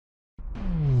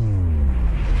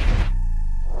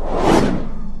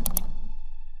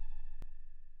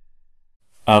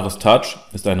ARES Touch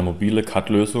ist eine mobile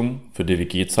CAD-Lösung für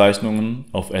DWG-Zeichnungen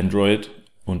auf Android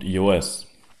und iOS.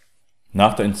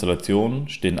 Nach der Installation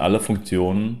stehen alle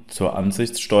Funktionen zur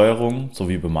Ansichtssteuerung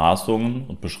sowie Bemaßungen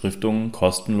und Beschriftungen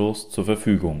kostenlos zur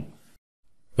Verfügung.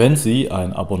 Wenn Sie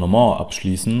ein Abonnement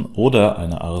abschließen oder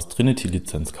eine ARES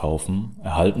Trinity-Lizenz kaufen,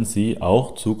 erhalten Sie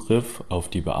auch Zugriff auf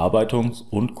die Bearbeitungs-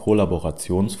 und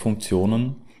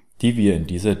Kollaborationsfunktionen, die wir in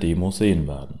dieser Demo sehen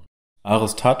werden.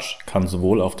 ARES Touch kann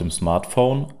sowohl auf dem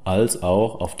Smartphone als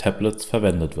auch auf Tablets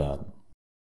verwendet werden.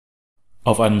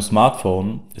 Auf einem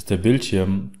Smartphone ist der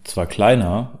Bildschirm zwar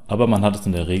kleiner, aber man hat es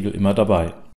in der Regel immer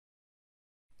dabei.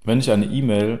 Wenn ich eine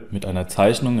E-Mail mit einer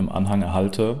Zeichnung im Anhang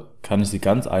erhalte, kann ich sie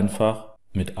ganz einfach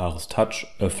mit ARES Touch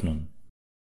öffnen.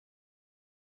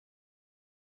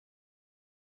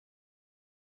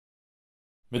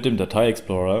 Mit dem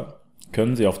Datei-Explorer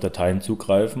können Sie auf Dateien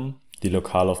zugreifen, die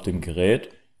lokal auf dem Gerät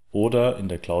oder in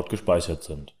der Cloud gespeichert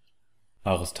sind.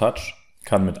 ARES Touch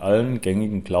kann mit allen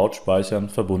gängigen Cloud-Speichern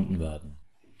verbunden werden.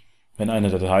 Wenn eine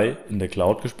Datei in der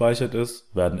Cloud gespeichert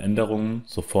ist, werden Änderungen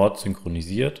sofort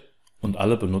synchronisiert und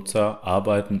alle Benutzer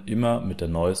arbeiten immer mit der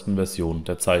neuesten Version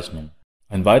der Zeichnung.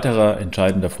 Ein weiterer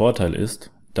entscheidender Vorteil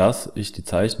ist, dass ich die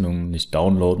Zeichnungen nicht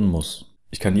downloaden muss.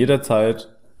 Ich kann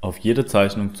jederzeit auf jede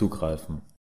Zeichnung zugreifen,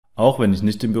 auch wenn ich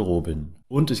nicht im Büro bin.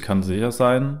 Und ich kann sicher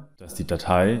sein, dass die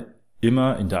Datei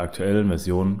immer in der aktuellen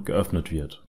Version geöffnet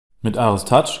wird. Mit ARES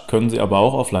Touch können Sie aber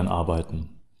auch offline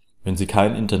arbeiten, wenn Sie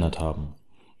kein Internet haben.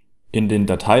 In den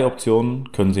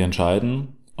Dateioptionen können Sie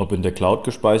entscheiden, ob in der Cloud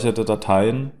gespeicherte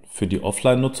Dateien für die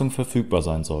Offline-Nutzung verfügbar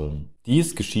sein sollen.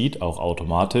 Dies geschieht auch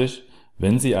automatisch,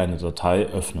 wenn Sie eine Datei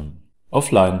öffnen.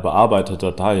 Offline bearbeitete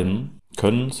Dateien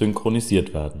können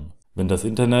synchronisiert werden, wenn das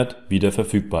Internet wieder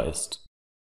verfügbar ist.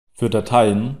 Für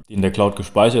Dateien, die in der Cloud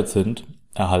gespeichert sind,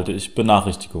 erhalte ich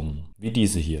Benachrichtigungen, wie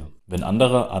diese hier, wenn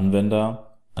andere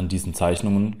Anwender an diesen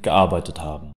Zeichnungen gearbeitet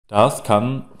haben. Das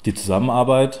kann die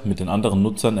Zusammenarbeit mit den anderen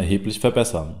Nutzern erheblich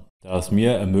verbessern, da es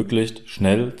mir ermöglicht,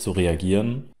 schnell zu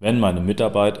reagieren, wenn meine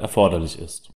Mitarbeit erforderlich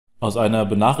ist. Aus einer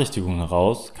Benachrichtigung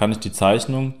heraus kann ich die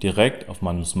Zeichnung direkt auf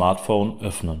meinem Smartphone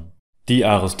öffnen. Die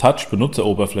ARES Touch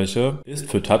Benutzeroberfläche ist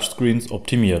für Touchscreens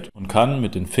optimiert und kann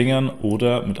mit den Fingern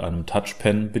oder mit einem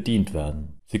Touchpen bedient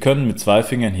werden. Sie können mit 2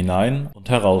 Fingern hinein und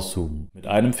herauszoomen, mit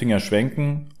einem Finger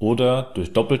schwenken oder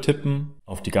durch Doppeltippen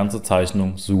auf die ganze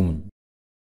Zeichnung zoomen.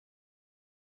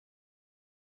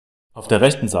 Auf der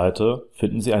rechten Seite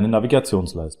finden Sie eine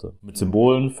Navigationsleiste mit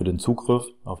Symbolen für den Zugriff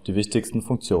auf die wichtigsten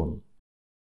Funktionen.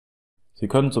 Sie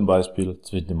können zum Beispiel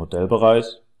zwischen dem Modellbereich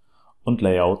und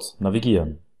Layouts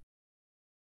navigieren.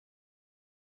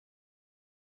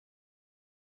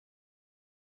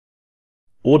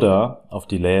 Oder auf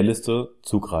die Layerliste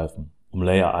zugreifen, um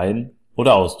Layer ein-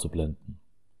 oder auszublenden.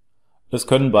 Es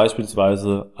können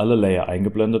beispielsweise alle Layer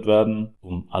eingeblendet werden,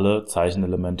 um alle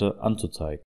Zeichenelemente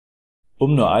anzuzeigen.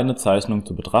 Um nur eine Zeichnung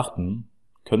zu betrachten,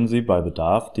 können Sie bei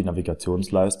Bedarf die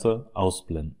Navigationsleiste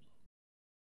ausblenden.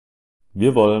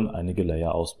 Wir wollen einige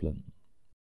Layer ausblenden.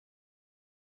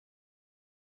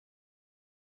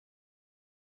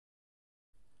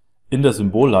 In der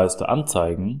Symbolleiste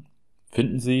Anzeigen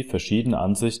finden Sie verschiedene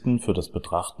Ansichten für das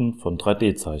Betrachten von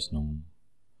 3D-Zeichnungen.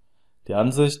 Die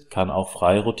Ansicht kann auch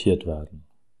frei rotiert werden.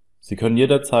 Sie können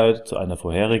jederzeit zu einer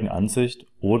vorherigen Ansicht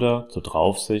oder zur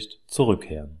Draufsicht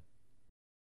zurückkehren.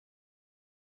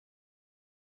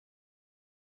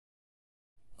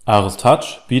 ARES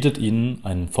Touch bietet Ihnen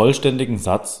einen vollständigen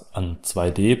Satz an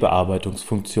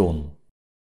 2D-Bearbeitungsfunktionen.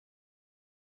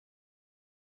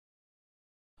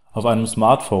 Auf einem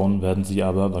Smartphone werden Sie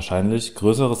aber wahrscheinlich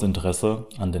größeres Interesse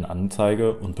an den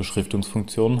Anzeige- und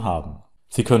Beschriftungsfunktionen haben.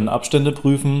 Sie können Abstände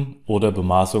prüfen oder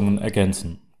Bemaßungen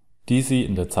ergänzen, die Sie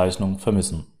in der Zeichnung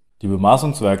vermissen. Die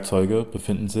Bemaßungswerkzeuge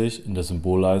befinden sich in der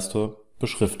Symbolleiste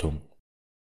Beschriftung.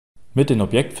 Mit den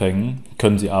Objektfängen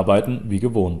können Sie arbeiten wie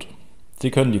gewohnt.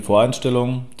 Sie können die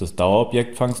Voreinstellung des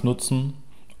Dauerobjektfangs nutzen,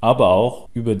 aber auch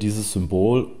über dieses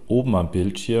Symbol oben am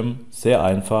Bildschirm sehr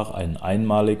einfach einen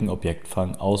einmaligen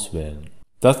Objektfang auswählen.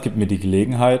 Das gibt mir die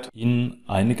Gelegenheit, Ihnen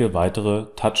einige weitere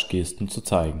Touch-Gesten zu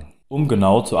zeigen. Um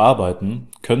genau zu arbeiten,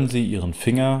 können Sie Ihren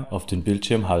Finger auf den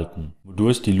Bildschirm halten,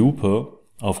 wodurch die Lupe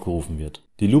aufgerufen wird.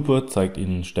 Die Lupe zeigt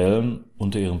Ihnen Stellen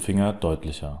unter Ihrem Finger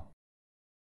deutlicher.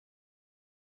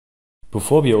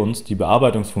 Bevor wir uns die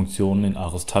Bearbeitungsfunktionen in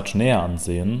ARES Touch näher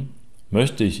ansehen,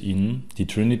 möchte ich Ihnen die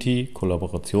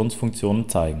Trinity-Collaborations-Funktionen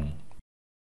zeigen.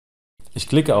 Ich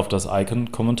klicke auf das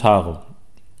Icon Kommentare,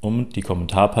 um die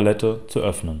Kommentarpalette zu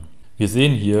öffnen. Wir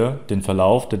sehen hier den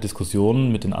Verlauf der Diskussionen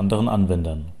mit den anderen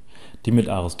Anwendern, die mit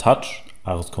ARES Touch,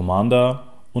 ARES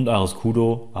Commander und ARES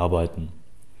Kudo arbeiten.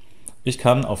 Ich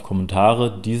kann auf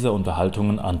Kommentare dieser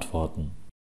Unterhaltungen antworten.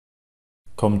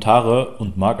 Kommentare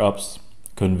und Markups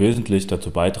können wesentlich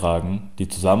dazu beitragen, die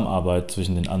Zusammenarbeit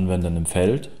zwischen den Anwendern im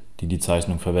Feld, die die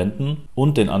Zeichnung verwenden,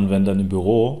 und den Anwendern im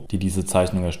Büro, die diese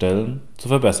Zeichnung erstellen, zu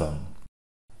verbessern.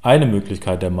 Eine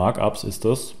Möglichkeit der Markups ist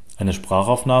es, eine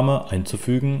Sprachaufnahme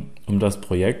einzufügen, um das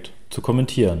Projekt zu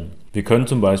kommentieren. Wir können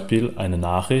zum Beispiel eine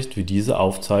Nachricht wie diese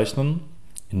aufzeichnen,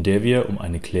 in der wir um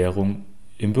eine Klärung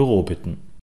im Büro bitten.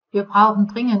 Wir brauchen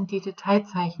dringend die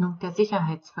Detailzeichnung der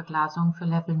Sicherheitsverglasung für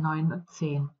Level 9 und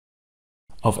 10.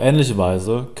 Auf ähnliche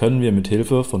Weise können wir mit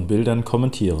Hilfe von Bildern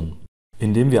kommentieren,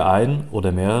 indem wir ein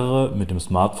oder mehrere mit dem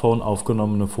Smartphone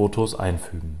aufgenommene Fotos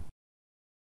einfügen.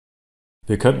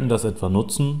 Wir könnten das etwa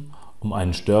nutzen, um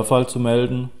einen Störfall zu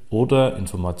melden oder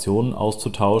Informationen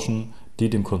auszutauschen, die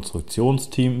dem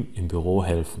Konstruktionsteam im Büro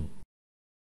helfen.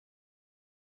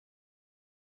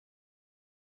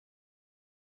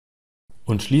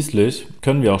 Und schließlich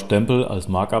können wir auch Stempel als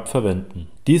Markup verwenden.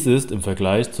 Dies ist im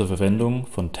Vergleich zur Verwendung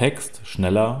von Text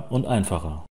schneller und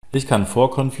einfacher. Ich kann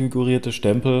vorkonfigurierte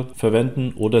Stempel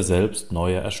verwenden oder selbst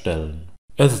neue erstellen.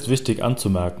 Es ist wichtig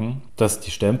anzumerken, dass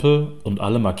die Stempel und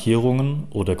alle Markierungen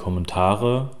oder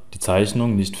Kommentare die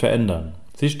Zeichnung nicht verändern.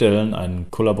 Sie stellen einen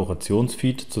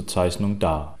Kollaborationsfeed zur Zeichnung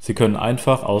dar. Sie können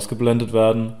einfach ausgeblendet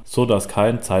werden, so dass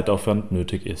kein Zeitaufwand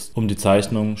nötig ist, um die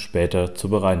Zeichnung später zu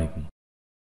bereinigen.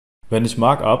 Wenn ich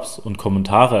Markups und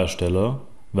Kommentare erstelle,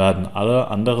 werden alle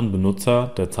anderen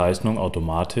Benutzer der Zeichnung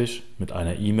automatisch mit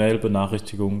einer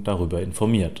E-Mail-Benachrichtigung darüber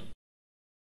informiert.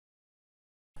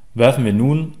 Werfen wir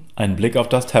nun einen Blick auf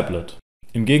das Tablet.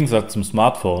 Im Gegensatz zum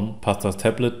Smartphone passt das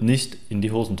Tablet nicht in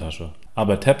die Hosentasche,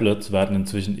 aber Tablets werden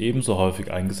inzwischen ebenso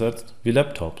häufig eingesetzt wie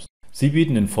Laptops. Sie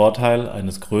bieten den Vorteil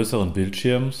eines größeren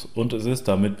Bildschirms und es ist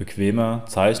damit bequemer,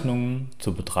 Zeichnungen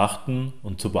zu betrachten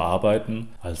und zu bearbeiten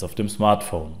als auf dem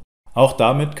Smartphone. Auch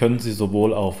damit können Sie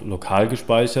sowohl auf lokal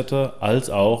gespeicherte als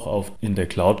auch auf in der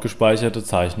Cloud gespeicherte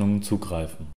Zeichnungen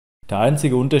zugreifen. Der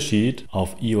einzige Unterschied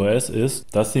auf iOS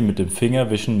ist, dass Sie mit dem Finger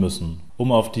wischen müssen,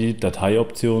 um auf die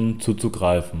Dateioptionen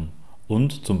zuzugreifen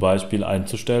und zum Beispiel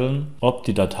einzustellen, ob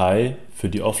die Datei für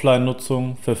die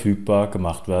Offline-Nutzung verfügbar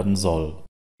gemacht werden soll.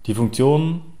 Die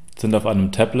Funktionen sind auf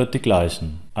einem Tablet die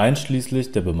gleichen,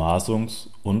 einschließlich der Bemaßungs-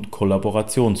 und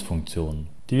Kollaborationsfunktionen,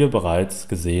 die wir bereits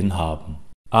gesehen haben.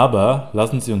 Aber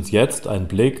lassen Sie uns jetzt einen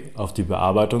Blick auf die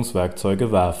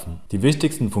Bearbeitungswerkzeuge werfen. Die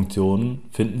wichtigsten Funktionen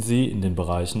finden Sie in den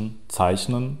Bereichen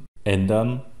Zeichnen,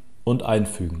 Ändern und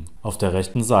Einfügen auf der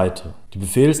rechten Seite. Die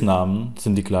Befehlsnamen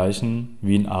sind die gleichen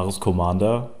wie in ARES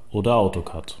Commander oder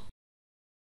AutoCAD.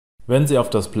 Wenn Sie auf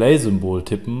das Play-Symbol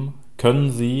tippen,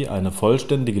 können Sie eine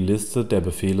vollständige Liste der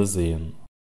Befehle sehen.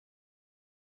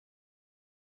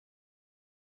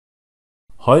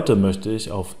 Heute möchte ich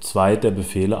auf zwei der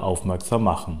Befehle aufmerksam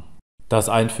machen: das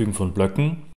Einfügen von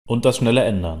Blöcken und das schnelle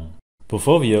Ändern.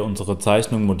 Bevor wir unsere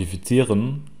Zeichnung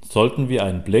modifizieren, sollten wir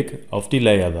einen Blick auf die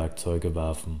Layer-Werkzeuge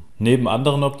werfen. Neben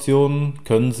anderen Optionen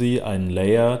können Sie einen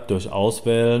Layer durch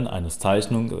Auswählen eines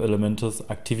Zeichnungselementes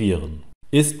aktivieren.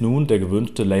 Ist nun der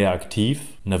gewünschte Layer aktiv,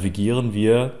 navigieren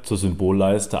wir zur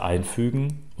Symbolleiste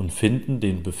Einfügen und finden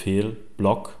den Befehl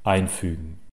Block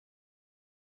einfügen.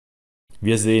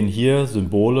 Wir sehen hier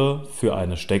Symbole für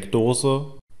eine Steckdose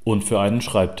und für einen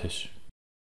Schreibtisch.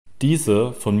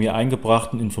 Diese von mir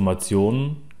eingebrachten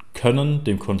Informationen können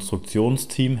dem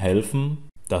Konstruktionsteam helfen,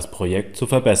 das Projekt zu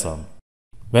verbessern.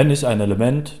 Wenn ich ein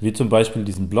Element wie zum Beispiel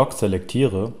diesen Block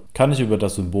selektiere, kann ich über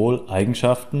das Symbol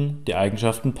Eigenschaften die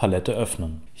Eigenschaftenpalette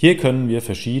öffnen. Hier können wir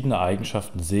verschiedene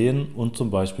Eigenschaften sehen und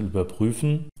zum Beispiel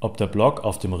überprüfen, ob der Block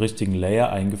auf dem richtigen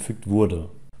Layer eingefügt wurde.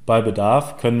 Bei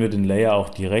Bedarf können wir den Layer auch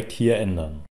direkt hier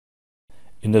ändern.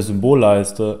 In der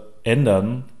Symbolleiste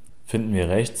Ändern finden wir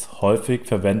rechts häufig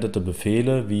verwendete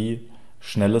Befehle wie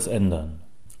schnelles Ändern.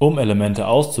 Um Elemente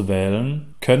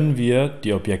auszuwählen, können wir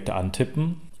die Objekte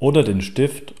antippen oder den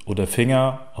Stift oder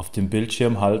Finger auf dem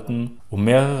Bildschirm halten, um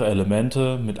mehrere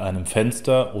Elemente mit einem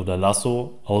Fenster oder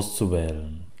Lasso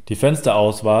auszuwählen. Die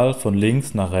Fensterauswahl von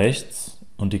links nach rechts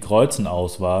und die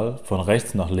Kreuzenauswahl von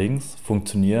rechts nach links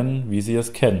funktionieren, wie Sie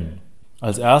es kennen.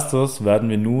 Als erstes werden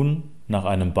wir nun nach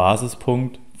einem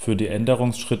Basispunkt für die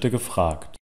Änderungsschritte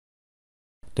gefragt.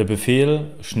 Der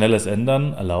Befehl Schnelles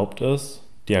Ändern erlaubt es,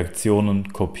 die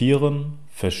Aktionen Kopieren,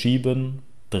 Verschieben,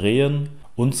 Drehen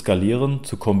und Skalieren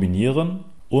zu kombinieren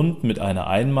und mit einer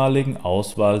einmaligen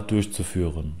Auswahl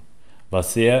durchzuführen,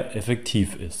 was sehr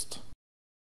effektiv ist.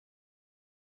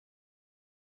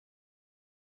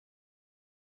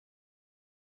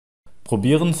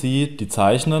 Probieren Sie die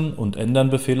Zeichnen- und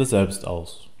Ändern-Befehle selbst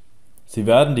aus. Sie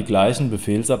werden die gleichen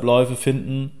Befehlsabläufe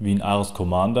finden wie in ARES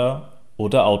Commander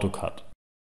oder AutoCAD.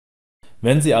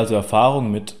 Wenn Sie also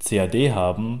Erfahrung mit CAD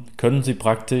haben, können Sie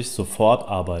praktisch sofort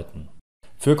arbeiten.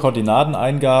 Für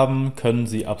Koordinateneingaben können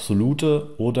Sie absolute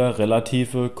oder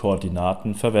relative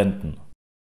Koordinaten verwenden.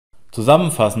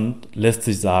 Zusammenfassend lässt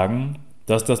sich sagen,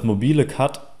 dass das mobile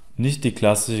CAD nicht die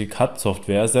klassische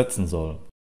CAD-Software ersetzen soll.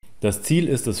 Das Ziel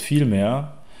ist es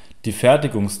vielmehr, die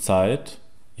Fertigungszeit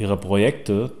Ihrer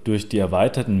Projekte durch die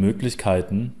erweiterten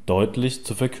Möglichkeiten deutlich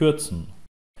zu verkürzen.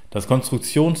 Das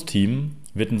Konstruktionsteam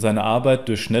wird in seiner Arbeit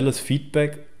durch schnelles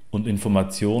Feedback und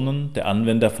Informationen der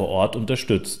Anwender vor Ort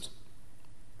unterstützt.